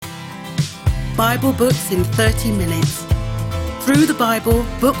Bible books in 30 minutes. Through the Bible,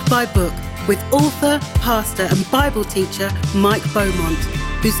 book by book, with author, pastor and Bible teacher Mike Beaumont,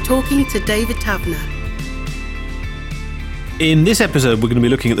 who's talking to David Taverner. In this episode, we're going to be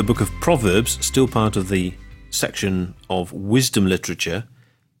looking at the book of Proverbs, still part of the section of wisdom literature.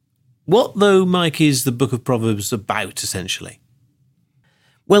 What, though, Mike, is the book of Proverbs about, essentially?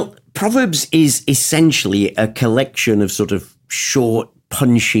 Well, Proverbs is essentially a collection of sort of short,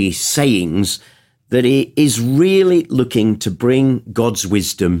 punchy sayings that it is really looking to bring God's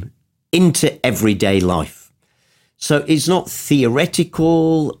wisdom into everyday life. So it's not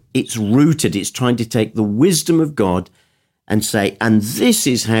theoretical, it's rooted, it's trying to take the wisdom of God and say, and this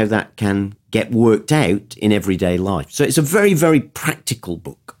is how that can get worked out in everyday life. So it's a very, very practical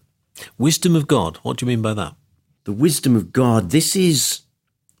book. Wisdom of God, what do you mean by that? The wisdom of God, this is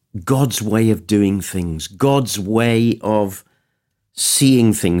God's way of doing things, God's way of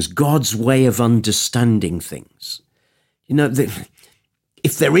seeing things, God's way of understanding things. You know,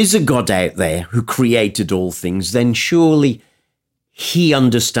 if there is a God out there who created all things, then surely he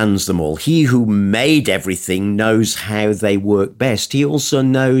understands them all. He who made everything knows how they work best. He also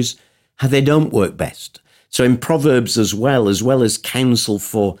knows how they don't work best. So in Proverbs as well as counsel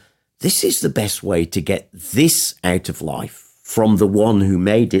for this is the best way to get this out of life from the one who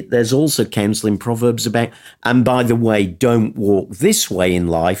made it, there's also counsel in Proverbs about, and by the way, don't walk this way in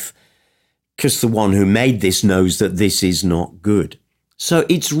life because the one who made this knows that this is not good. So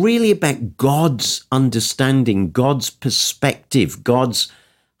it's really about God's understanding, God's perspective, God's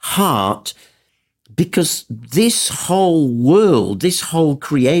heart, because this whole world, this whole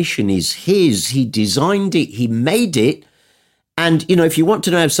creation is his. He designed it, he made it. And, you know, if you want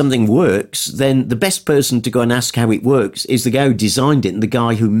to know how something works, then the best person to go and ask how it works is the guy who designed it and the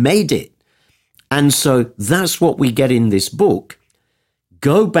guy who made it. And so that's what we get in this book.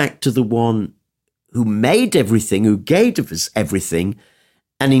 Go back to the one who made everything, who gave us everything,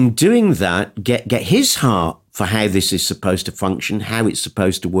 and in doing that, get his heart for how this is supposed to function, how it's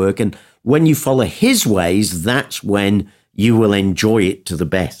supposed to work. And when you follow his ways, that's when you will enjoy it to the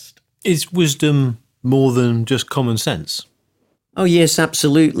best. Is wisdom more than just common sense? Oh, yes,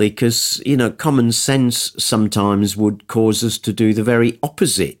 absolutely, because, you know, common sense sometimes would cause us to do the very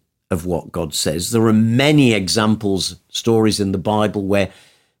opposite of what God says. There are many examples, stories in the Bible where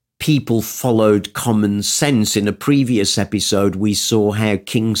people followed common sense. In a previous episode, we saw how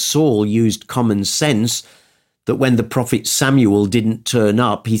King Saul used common sense, that when the prophet Samuel didn't turn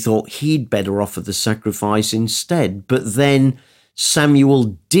up, he thought he'd better offer the sacrifice instead. But then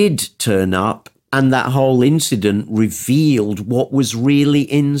Samuel did turn up, and that whole incident revealed what was really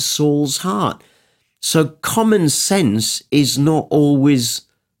in Saul's heart. So common sense is not always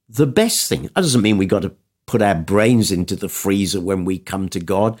the best thing. That doesn't mean we got to put our brains into the freezer when we come to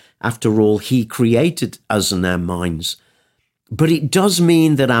God. After all, he created us and our minds. But it does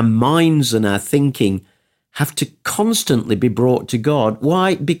mean that our minds and our thinking have to constantly be brought to God.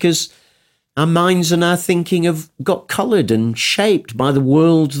 Why? Because our minds and our thinking have got coloured and shaped by the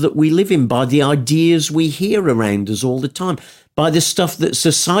world that we live in, by the ideas we hear around us all the time, by the stuff that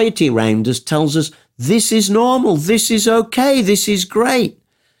society around us tells us, this is normal, this is okay, this is great.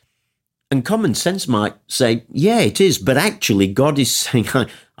 And common sense might say, yeah, it is, but actually God is saying,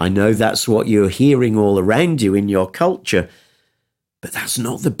 I know that's what you're hearing all around you in your culture, but that's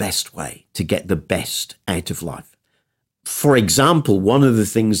not the best way to get the best out of life. For example, one of the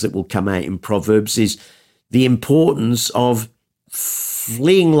things that will come out in Proverbs is the importance of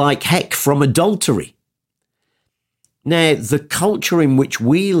fleeing like heck from adultery. Now, the culture in which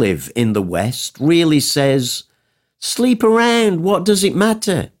we live in the West really says, sleep around, what does it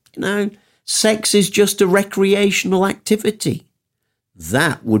matter? You know, sex is just a recreational activity.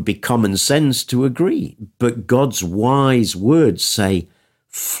 That would be common sense to agree. But God's wise words say,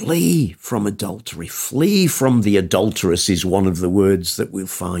 flee from adultery. Flee from the adulteress is one of the words that we'll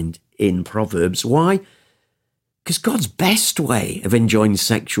find in Proverbs. Why? Because God's best way of enjoying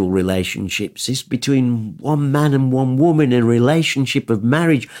sexual relationships is between one man and one woman in a relationship of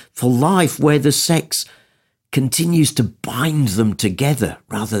marriage for life where the sex continues to bind them together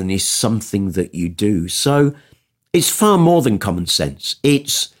rather than is something that you do. So it's far more than common sense.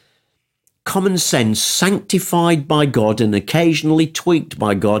 It's common sense sanctified by God and occasionally tweaked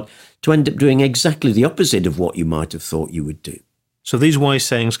by God to end up doing exactly the opposite of what you might have thought you would do. So these wise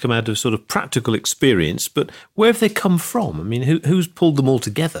sayings come out of sort of practical experience, but where have they come from? I mean, who's pulled them all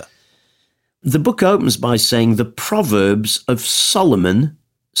together? The book opens by saying the Proverbs of Solomon,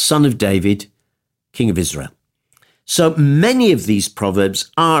 son of David, king of Israel. So many of these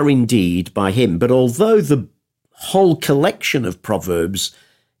Proverbs are indeed by him, but although the whole collection of Proverbs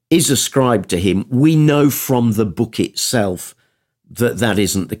is ascribed to him, we know from the book itself that that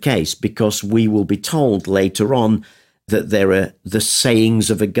isn't the case, because we will be told later on that there are the sayings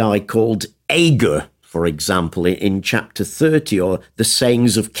of a guy called Agur, for example, in chapter 30, or the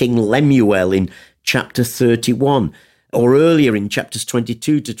sayings of King Lemuel in chapter 31, or earlier in chapters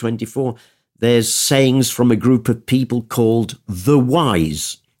 22 to 24, there's sayings from a group of people called the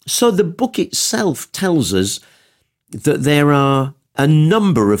wise. So the book itself tells us that there are a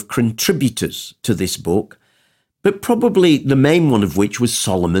number of contributors to this book, but probably the main one of which was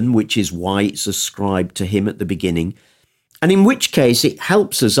Solomon, which is why it's ascribed to him at the beginning. And in which case it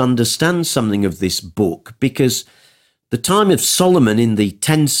helps us understand something of this book, because the time of Solomon in the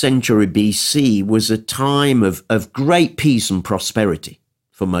 10th century BC was a time of great peace and prosperity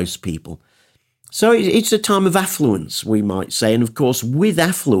for most people. So it's a time of affluence, we might say. And of course, with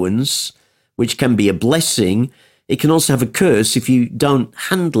affluence, which can be a blessing, it can also have a curse if you don't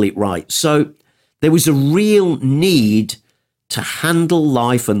handle it right. So there was a real need to handle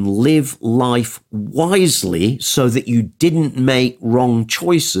life and live life wisely so that you didn't make wrong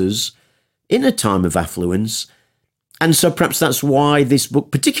choices in a time of affluence. And so perhaps that's why this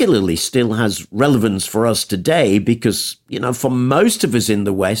book particularly still has relevance for us today, because, for most of us in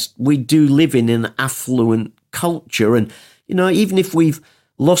the West, we do live in an affluent culture. And, even if we've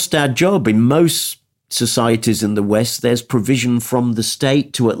lost our job in most societies in the West, there's provision from the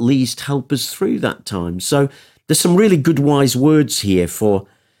state to at least help us through that time. So there's some really good wise words here for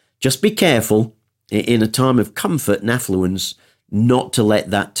just be careful in a time of comfort and affluence not to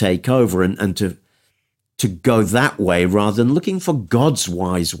let that take over and to go that way rather than looking for God's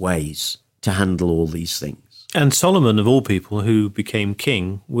wise ways to handle all these things. And Solomon, of all people who became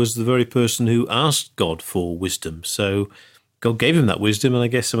king, was the very person who asked God for wisdom. So God gave him that wisdom, and I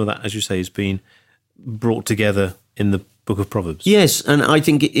guess some of that, as you say, has been brought together in the book of Proverbs. Yes, and I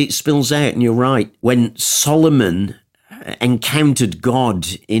think it spills out, and you're right. When Solomon encountered God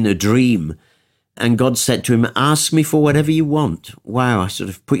in a dream, and God said to him, ask me for whatever you want. Wow, I sort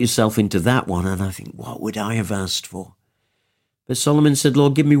of put yourself into that one, and I think, what would I have asked for? But Solomon said,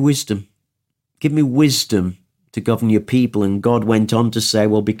 Lord, give me wisdom. Give me wisdom to govern your people. And God went on to say,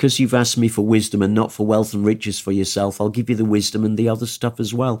 well, because you've asked me for wisdom and not for wealth and riches for yourself, I'll give you the wisdom and the other stuff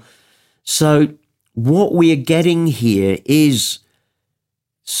as well. So what we are getting here is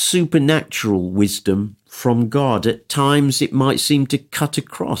supernatural wisdom from God. At times it might seem to cut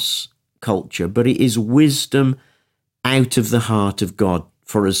across culture, but it is wisdom out of the heart of God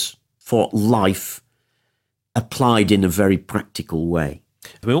for us, for life applied in a very practical way.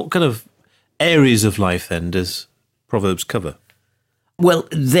 I mean, what kind of areas of life then does Proverbs cover? Well,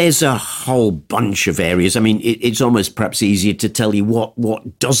 there's a whole bunch of areas. I mean, it's almost perhaps easier to tell you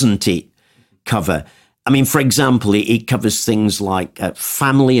what doesn't it cover. I mean, for example, it covers things like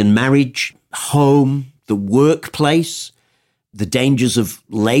family and marriage, home, the workplace, the dangers of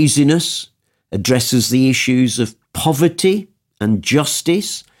laziness, addresses the issues of poverty and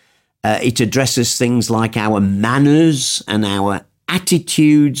justice. It addresses things like our manners and our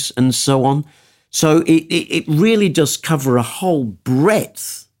attitudes and so on. So it really does cover a whole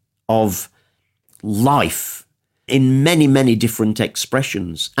breadth of life in many, many different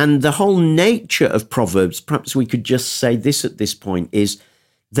expressions. And the whole nature of Proverbs, perhaps we could just say this at this point, is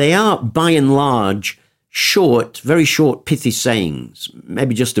they are by and large short, very short, pithy sayings,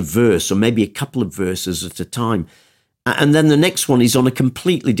 maybe just a verse or maybe a couple of verses at a time. And then the next one is on a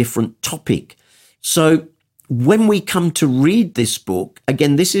completely different topic. So when we come to read this book,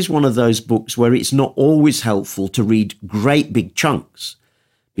 again, this is one of those books where it's not always helpful to read great big chunks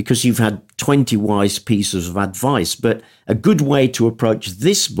because you've had 20 wise pieces of advice. But a good way to approach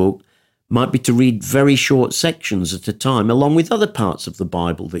this book might be to read very short sections at a time, along with other parts of the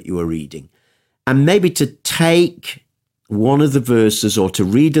Bible that you are reading. And maybe to take one of the verses or to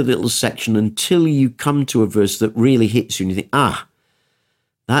read a little section until you come to a verse that really hits you and you think,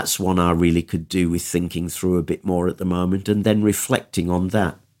 that's one I really could do with thinking through a bit more at the moment, and then reflecting on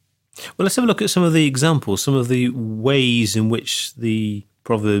that. Well, let's have a look at some of the examples, some of the ways in which the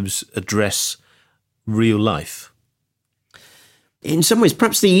Proverbs address real life. In some ways,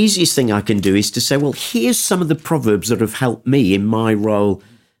 perhaps the easiest thing I can do is to say, well, here's some of the Proverbs that have helped me in my role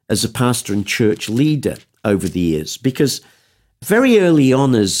as a pastor and church leader over the years. Because very early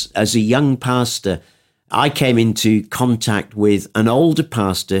on as a young pastor, I came into contact with an older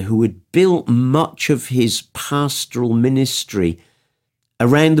pastor who had built much of his pastoral ministry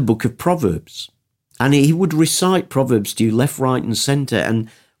around the book of Proverbs. And he would recite Proverbs to you left, right, and centre, and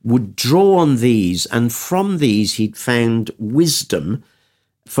would draw on these. And from these, he'd found wisdom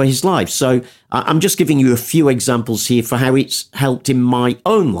for his life. So I'm just giving you a few examples here for how it's helped in my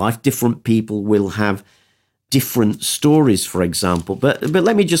own life. Different people will have different stories, for example. But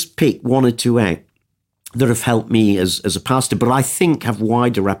let me just pick one or two out that have helped me as a pastor, but I think have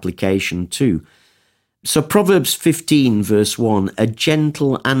wider application too. So Proverbs 15, verse 1, a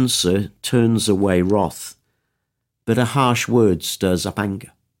gentle answer turns away wrath, but a harsh word stirs up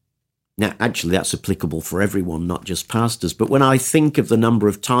anger. Now, actually, that's applicable for everyone, not just pastors. But when I think of the number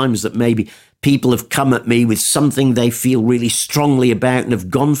of times that maybe people have come at me with something they feel really strongly about and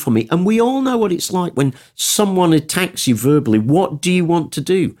have gone for me, and we all know what it's like when someone attacks you verbally, what do you want to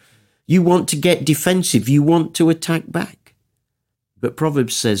do? You want to get defensive. You want to attack back. But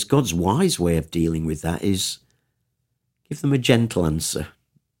Proverbs says God's wise way of dealing with that is give them a gentle answer.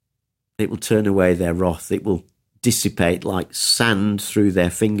 It will turn away their wrath. It will dissipate like sand through their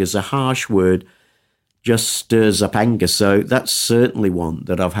fingers. A harsh word just stirs up anger. So that's certainly one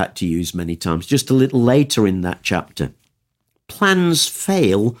that I've had to use many times. Just a little later in that chapter, plans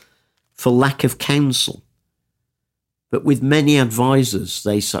fail for lack of counsel, but with many advisors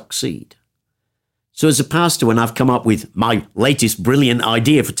they succeed. So as a pastor, when I've come up with my latest brilliant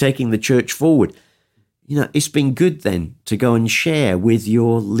idea for taking the church forward, it's been good then to go and share with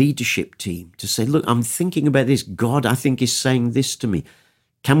your leadership team to say, look, I'm thinking about this. God, I think, is saying this to me.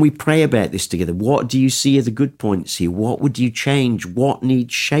 Can we pray about this together? What do you see are the good points here? What would you change? What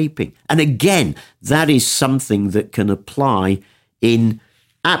needs shaping? And again, that is something that can apply in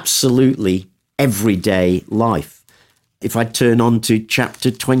absolutely everyday life. If I turn on to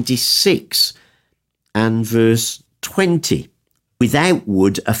chapter 26 and verse 20, without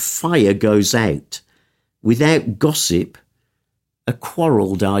wood, a fire goes out. Without gossip, a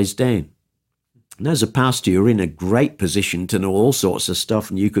quarrel dies down. And as a pastor, you're in a great position to know all sorts of stuff,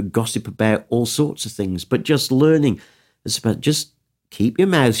 and you could gossip about all sorts of things. But just learning, it's about just keep your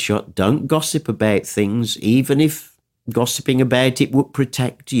mouth shut. Don't gossip about things, even if gossiping about it would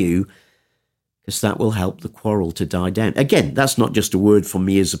protect you, because that will help the quarrel to die down. Again, that's not just a word for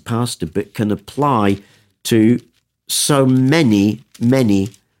me as a pastor, but can apply to so many, many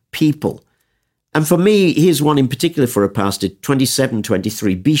people. And for me, here's one in particular for a pastor,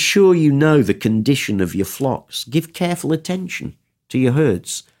 27:23. Be sure you know the condition of your flocks. Give careful attention to your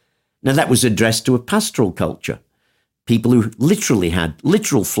herds. Now, that was addressed to a pastoral culture, people who literally had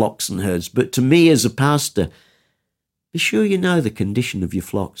literal flocks and herds. But to me as a pastor, be sure you know the condition of your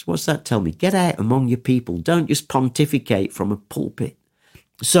flocks. What's that tell me? Get out among your people. Don't just pontificate from a pulpit.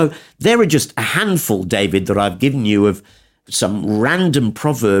 So there are just a handful, David, that I've given you of some random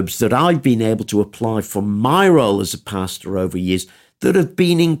proverbs that I've been able to apply for my role as a pastor over years that have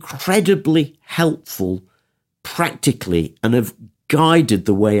been incredibly helpful practically and have guided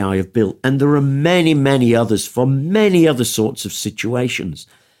the way I have built. And there are many, many others for many other sorts of situations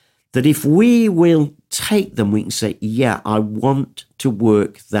that if we will take them, we can say, yeah, I want to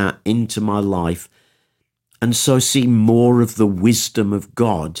work that into my life and so see more of the wisdom of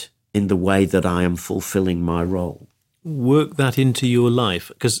God in the way that I am fulfilling my role. Work that into your life,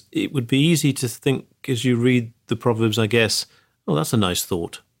 because it would be easy to think as you read the Proverbs, I guess, oh, that's a nice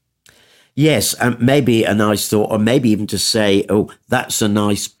thought. Yes, maybe a nice thought, or maybe even to say, oh, that's a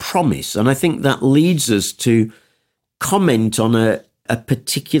nice promise. And I think that leads us to comment on a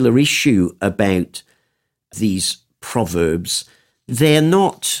particular issue about these Proverbs. They're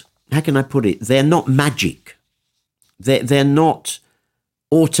not, how can I put it? They're not magic. They're not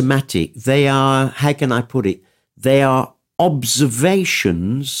automatic. They are, how can I put it? They are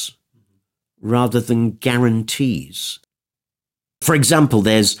observations rather than guarantees. For example,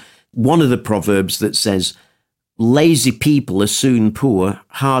 there's one of the Proverbs that says, lazy people are soon poor,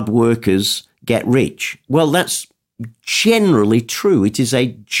 hard workers get rich. Well, that's generally true. It is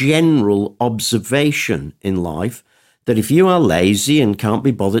a general observation in life that if you are lazy and can't be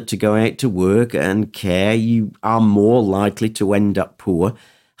bothered to go out to work and care, you are more likely to end up poor.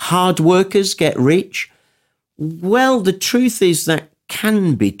 Hard workers get rich. Well, the truth is that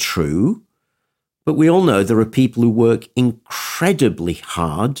can be true, but we all know there are people who work incredibly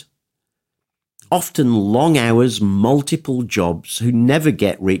hard, often long hours, multiple jobs, who never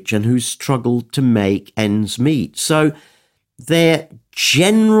get rich and who struggle to make ends meet. So they're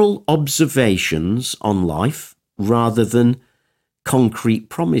general observations on life rather than concrete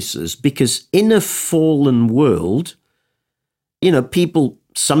promises, because in a fallen world, people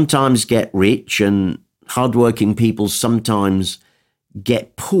sometimes get rich and hardworking people sometimes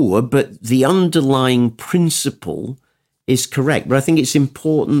get poor, but the underlying principle is correct. But I think it's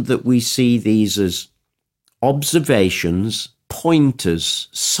important that we see these as observations, pointers,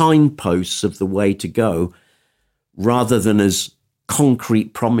 signposts of the way to go, rather than as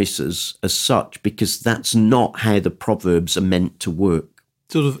concrete promises as such, because that's not how the Proverbs are meant to work.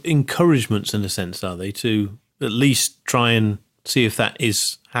 Sort of encouragements in a sense, are they, to at least try and see if that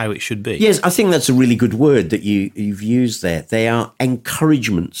is how it should be? Yes, I think that's a really good word that you've used there. They are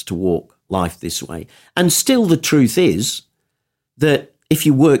encouragements to walk life this way. And still the truth is that if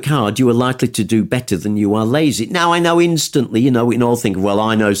you work hard, you are likely to do better than you are lazy. Now, I know instantly, we can all think, well,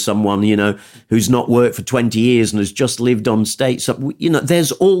 I know someone, who's not worked for 20 years and has just lived on state. So,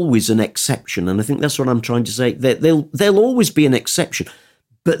 there's always an exception. And I think that's what I'm trying to say. There'll always be an exception.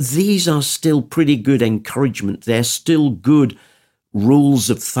 But these are still pretty good encouragement. They're still good rules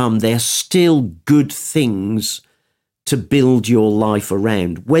of thumb. They're still good things to build your life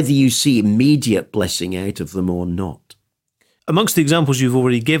around, whether you see immediate blessing out of them or not. Amongst the examples you've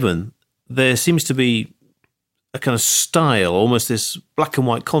already given, there seems to be a kind of style, almost this black and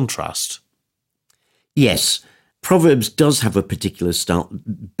white contrast. Yes, Proverbs does have a particular style.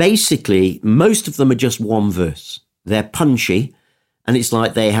 Basically, most of them are just one verse. They're punchy, and it's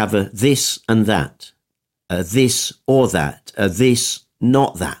like they have a this and that, a this or that, a this,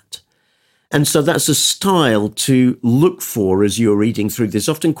 not that. And so that's a style to look for as you're reading through. There's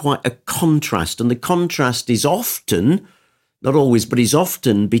often quite a contrast, and the contrast is often, not always, but is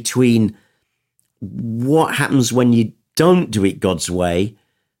often between what happens when you don't do it God's way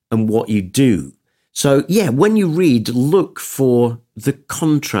and what you do. So, when you read, look for the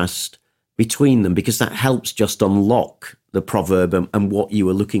contrast between them, because that helps just unlock the proverb and what you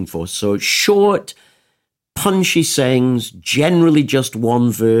are looking for. So short, punchy sayings, generally just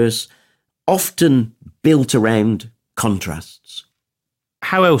one verse, often built around contrasts.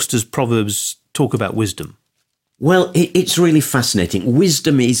 How else does Proverbs talk about wisdom? Well, it's really fascinating.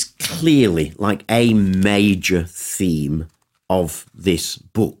 Wisdom is clearly like a major theme of this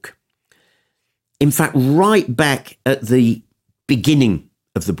book. In fact, right back at the beginning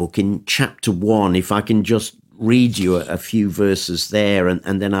of the book, in chapter 1, if I can just read you a few verses there,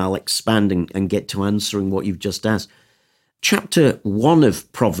 and then I'll expand and get to answering what you've just asked. Chapter 1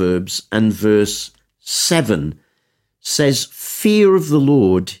 of Proverbs and verse 7 says, "Fear of the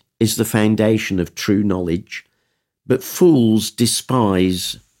Lord is the foundation of true knowledge, but fools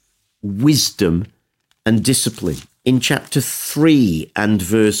despise wisdom and discipline." In chapter 3 and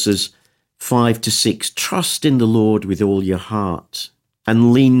verses 5 to 6, "Trust in the Lord with all your heart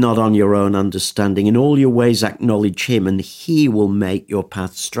and lean not on your own understanding. In all your ways acknowledge him, and he will make your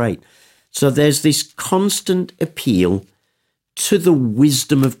path straight." So there's this constant appeal to the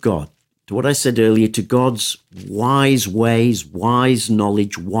wisdom of God, to what I said earlier, to God's wise ways, wise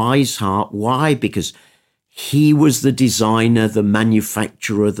knowledge, wise heart. Why? Because he was the designer, the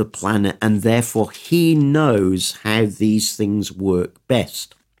manufacturer, the planner, and therefore he knows how these things work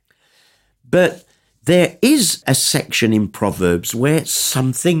best. But there is a section in Proverbs where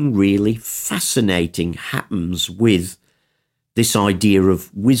something really fascinating happens with this idea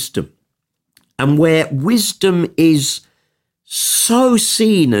of wisdom, and where wisdom is so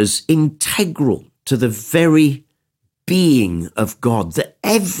seen as integral to the very being of God, that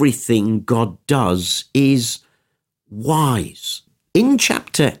everything God does is wise. In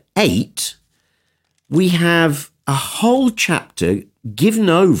chapter 8, we have a whole chapter given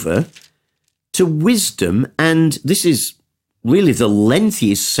over to wisdom, and this is really the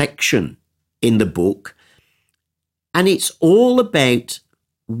lengthiest section in the book, and it's all about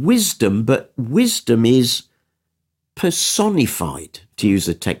wisdom, but wisdom is personified, to use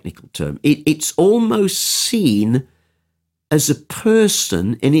a technical term. It's almost seen as a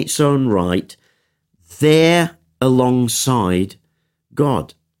person in its own right, there alongside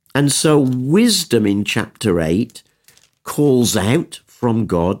God. And so wisdom in chapter 8 calls out from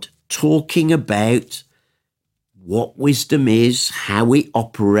God, talking about what wisdom is, how it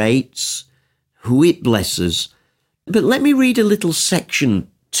operates, who it blesses. But let me read a little section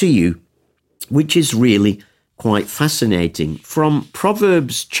to you, which is really quite fascinating. From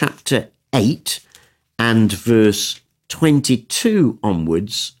Proverbs chapter 8 and verse 22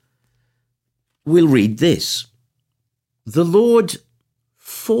 onwards, we'll read this. "The Lord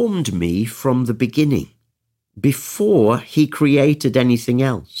formed me from the beginning, before he created anything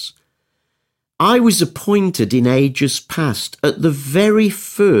else. I was appointed in ages past, at the very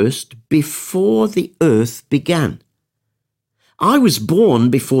first, before the earth began. I was born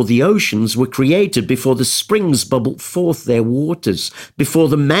before the oceans were created, before the springs bubbled forth their waters, before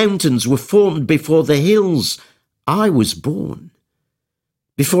the mountains were formed, before the hills. I was born.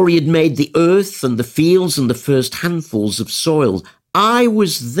 Before he had made the earth and the fields and the first handfuls of soil, I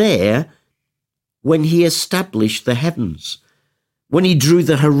was there when he established the heavens. when he drew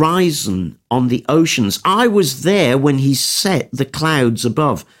the horizon on the oceans. I was there when he set the clouds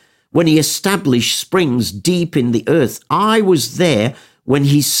above, when he established springs deep in the earth. I was there when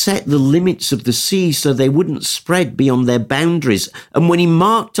he set the limits of the sea so they wouldn't spread beyond their boundaries. And when he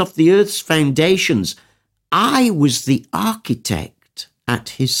marked off the earth's foundations, I was the architect at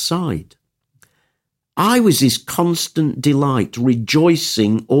his side. I was his constant delight,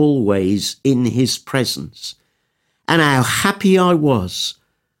 rejoicing always in his presence. And how happy I was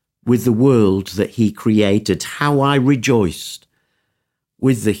with the world that he created, how I rejoiced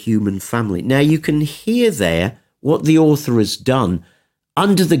with the human family. Now you can hear there what the author has done.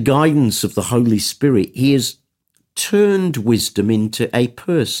 Under the guidance of the Holy Spirit, he has turned wisdom into a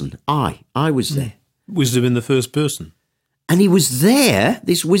person. I was there. Wisdom in the first person. And he was there,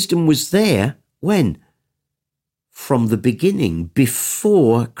 this wisdom was there, when? From the beginning,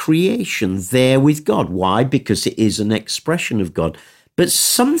 before creation, there with God. Why? Because it is an expression of God. But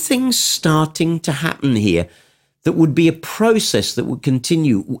something's starting to happen here that would be a process that would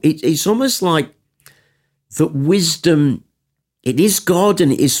continue. It's almost like that wisdom, it is God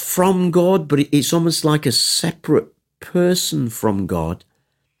and it is from God, but it's almost like a separate person from God.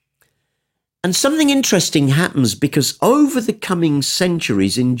 And something interesting happens because over the coming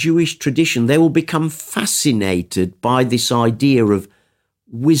centuries in Jewish tradition, they will become fascinated by this idea of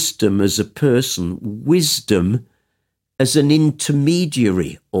wisdom as a person, wisdom as an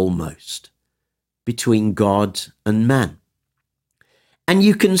intermediary almost between God and man. And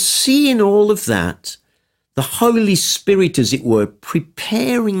you can see in all of that the Holy Spirit, as it were,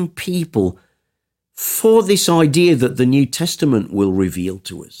 preparing people for this idea that the New Testament will reveal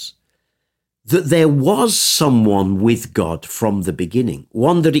to us. That there was someone with God from the beginning,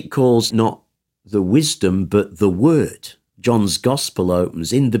 one that it calls not the wisdom, but the Word. John's Gospel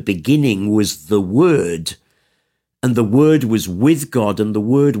opens, in the beginning was the Word, and the Word was with God, and the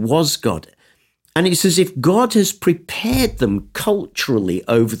Word was God. And it's as if God has prepared them culturally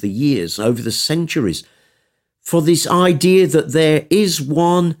over the years, over the centuries, for this idea that there is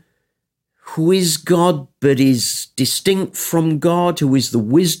one who is God, but is distinct from God, who is the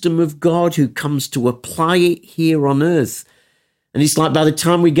wisdom of God, who comes to apply it here on earth. And it's like by the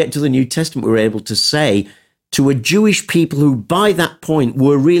time we get to the New Testament, we're able to say to a Jewish people who by that point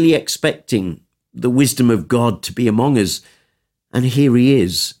were really expecting the wisdom of God to be among us, and here he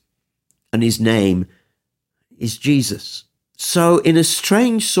is, and his name is Jesus. So in a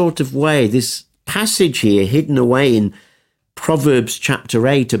strange sort of way, this passage here hidden away in Proverbs chapter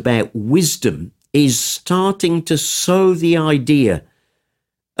 8 about wisdom is starting to sow the idea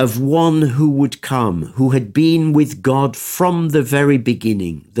of one who would come, who had been with God from the very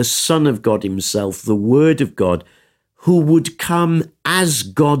beginning, the Son of God himself, the Word of God, who would come as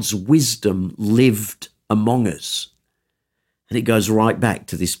God's wisdom lived among us. And it goes right back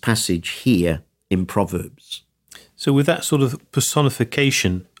to this passage here in Proverbs. So with that sort of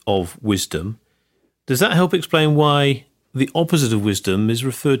personification of wisdom, does that help explain why the opposite of wisdom is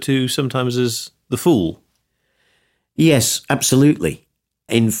referred to sometimes as the fool? Yes, absolutely.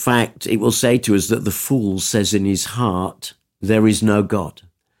 In fact, it will say to us that the fool says in his heart, there is no God.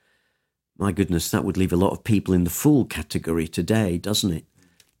 My goodness, that would leave a lot of people in the fool category today, doesn't it?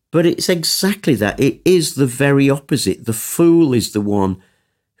 But it's exactly that. It is the very opposite. The fool is the one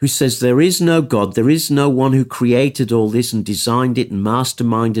who says there is no God, there is no one who created all this and designed it and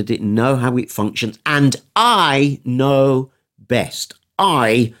masterminded it and know how it functions, and I know best.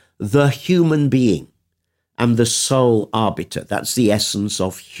 I, the human being, am the sole arbiter. That's the essence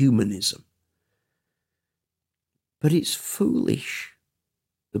of humanism. But it's foolish,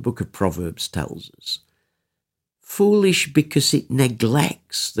 the book of Proverbs tells us. Foolish because it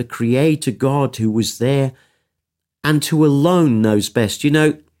neglects the Creator God who was there and who alone knows best. You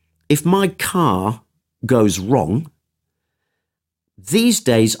know, if my car goes wrong, these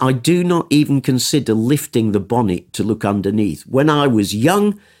days I do not even consider lifting the bonnet to look underneath. When I was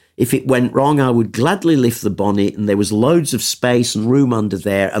young, if it went wrong, I would gladly lift the bonnet, and there was loads of space and room under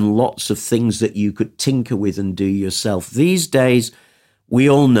there and lots of things that you could tinker with and do yourself. These days, we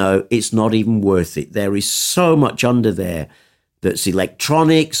all know it's not even worth it. There is so much under there that's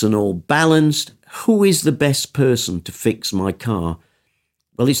electronics and all balanced. Who is the best person to fix my car?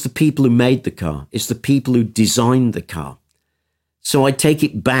 Well, it's the people who made the car. It's the people who designed the car. So I take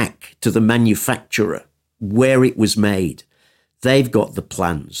it back to the manufacturer, where it was made. They've got the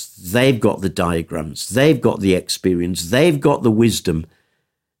plans. They've got the diagrams. They've got the experience. They've got the wisdom.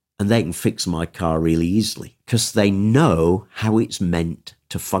 And they can fix my car really easily because they know how it's meant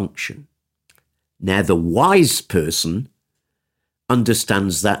to function. Now, the wise person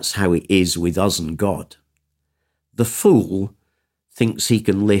understands that's how it is with us and God. The fool thinks he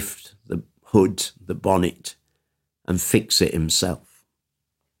can lift the hood, the bonnet, and fix it himself.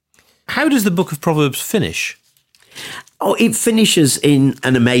 How does the book of Proverbs finish? Oh, it finishes in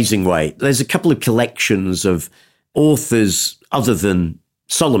an amazing way. There's a couple of collections of authors other than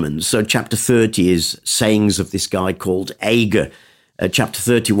Solomon. So chapter 30 is sayings of this guy called Agur. Chapter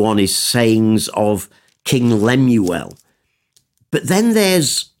 31 is sayings of King Lemuel. But then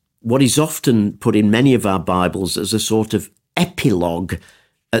there's what is often put in many of our Bibles as a sort of epilogue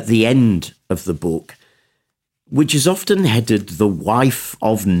at the end of the book, which is often headed "The Wife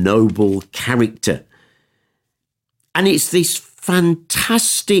of Noble Character." And it's this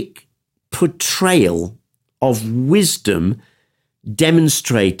fantastic portrayal of wisdom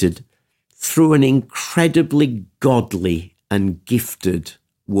demonstrated through an incredibly godly and gifted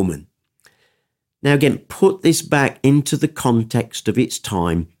woman. Now again, put this back into the context of its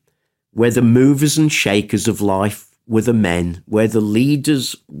time, where the movers and shakers of life were the men, where the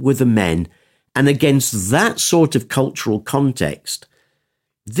leaders were the men. And against that sort of cultural context,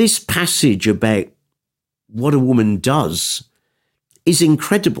 this passage about what a woman does is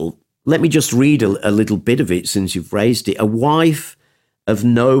incredible. Let me just read a little bit of it since you've raised it. A wife of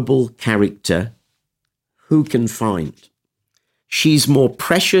noble character, who can find? She's more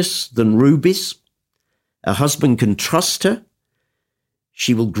precious than rubies. A husband can trust her.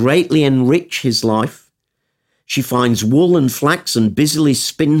 She will greatly enrich his life. She finds wool and flax and busily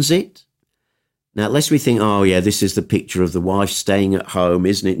spins it. Now, lest we think, oh yeah, this is the picture of the wife staying at home,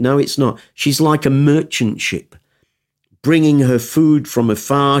 isn't it? No, it's not. She's like a merchant ship, bringing her food from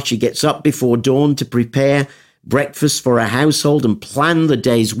afar. She gets up before dawn to prepare breakfast for her household and plan the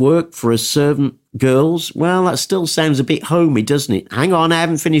day's work for her servant girls. Well, that still sounds a bit homey, doesn't it? Hang on, I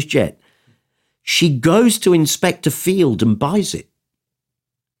haven't finished yet. She goes to inspect a field and buys it.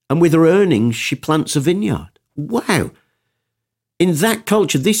 And with her earnings, she plants a vineyard. Wow. In that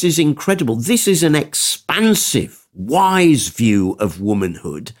culture, this is incredible. This is an expansive, wise view of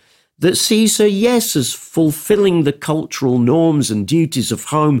womanhood that sees her, yes, as fulfilling the cultural norms and duties of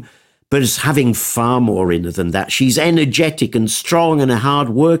home, but as having far more in her than that. She's energetic and strong and a hard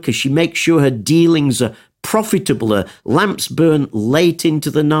worker. She makes sure her dealings are profitable. Her lamps burn late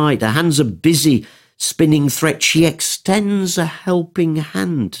into the night. Her hands are busy spinning thread. She extends a helping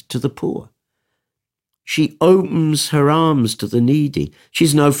hand to the poor. She opens her arms to the needy.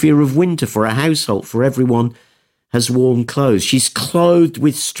 She's no fear of winter for her household, for everyone has warm clothes. She's clothed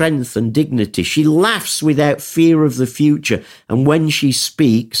with strength and dignity. She laughs without fear of the future. And when she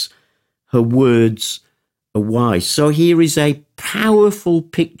speaks, her words are wise. So here is a powerful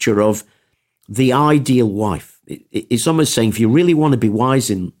picture of the ideal wife. It's almost saying, if you really want to be wise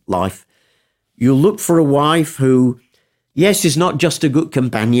in life, you look for a wife who, yes, is not just a good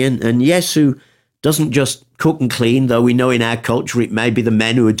companion, and yes, who doesn't just cook and clean, though we know in our culture it may be the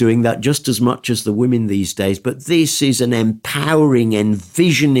men who are doing that just as much as the women these days. But this is an empowering,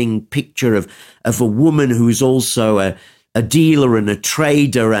 envisioning picture of a woman who's also a dealer and a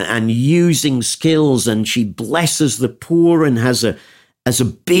trader and using skills, and she blesses the poor and has a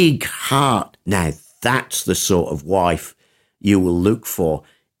big heart. Now, that's the sort of wife you will look for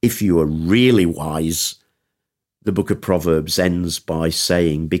if you are really wise. The book of Proverbs ends by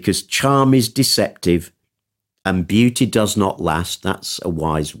saying, because charm is deceptive and beauty does not last. That's a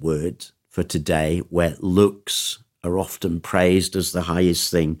wise word for today, where looks are often praised as the highest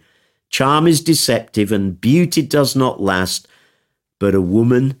thing. Charm is deceptive and beauty does not last, but a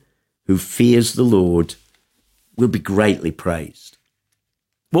woman who fears the Lord will be greatly praised.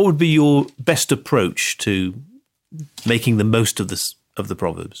 What would be your best approach to making the most of the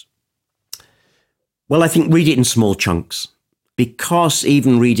Proverbs? Well, I think read it in small chunks, because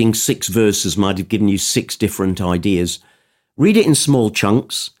even reading 6 verses might have given you 6 different ideas. Read it in small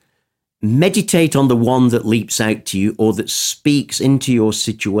chunks, meditate on the one that leaps out to you or that speaks into your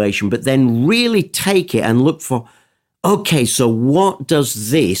situation, but then really take it and look for, okay, so what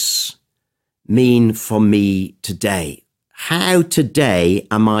does this mean for me today? How today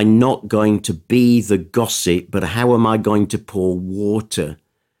am I not going to be the gossip, but how am I going to pour water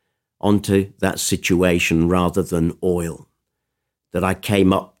onto that situation rather than oil that I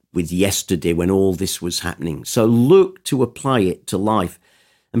came up with yesterday when all this was happening? So look to apply it to life.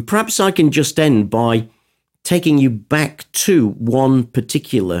 And perhaps I can just end by taking you back to one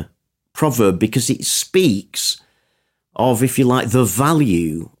particular proverb, because it speaks of, if you like, the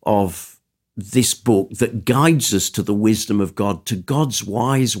value of this book that guides us to the wisdom of God, to God's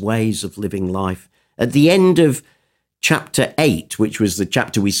wise ways of living life. At the end of chapter 8, which was the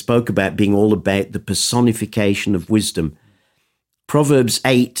chapter we spoke about being all about the personification of wisdom, Proverbs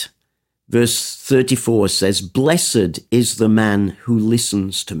 8, Verse 34 says, "Blessed is the man who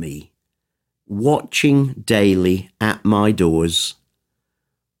listens to me, watching daily at my doors,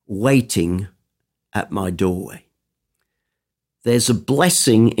 waiting at my doorway." There's a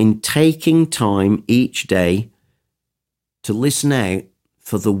blessing in taking time each day to listen out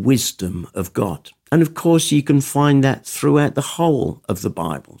for the wisdom of God. And of course, you can find that throughout the whole of the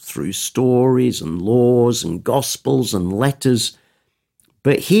Bible, through stories and laws and gospels and letters.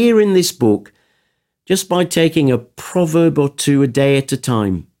 But here in this book, just by taking a proverb or two a day at a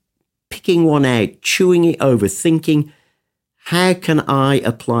time, picking one out, chewing it over, thinking, how can I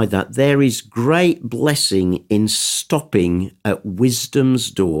apply that? There is great blessing in stopping at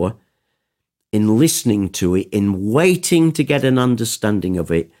wisdom's door, in listening to it, in waiting to get an understanding of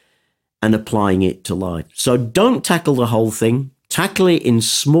it and applying it to life. So don't tackle the whole thing. Tackle it in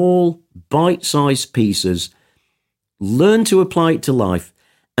small, bite-sized pieces. Learn to apply it to life.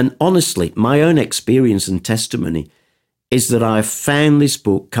 And honestly, my own experience and testimony is that I've found this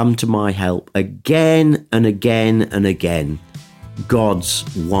book come to my help again and again and again. God's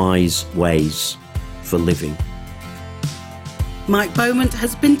wise ways for living. Mike Beaumont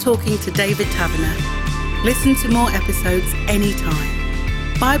has been talking to David Taverner. Listen to more episodes anytime.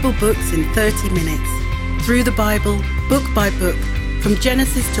 Bible books in 30 minutes. Through the Bible, book by book, from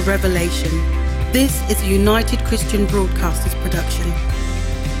Genesis to Revelation. This is a United Christian Broadcasters production.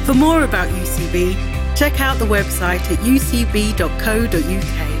 For more about UCB, check out the website at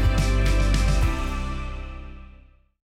ucb.co.uk.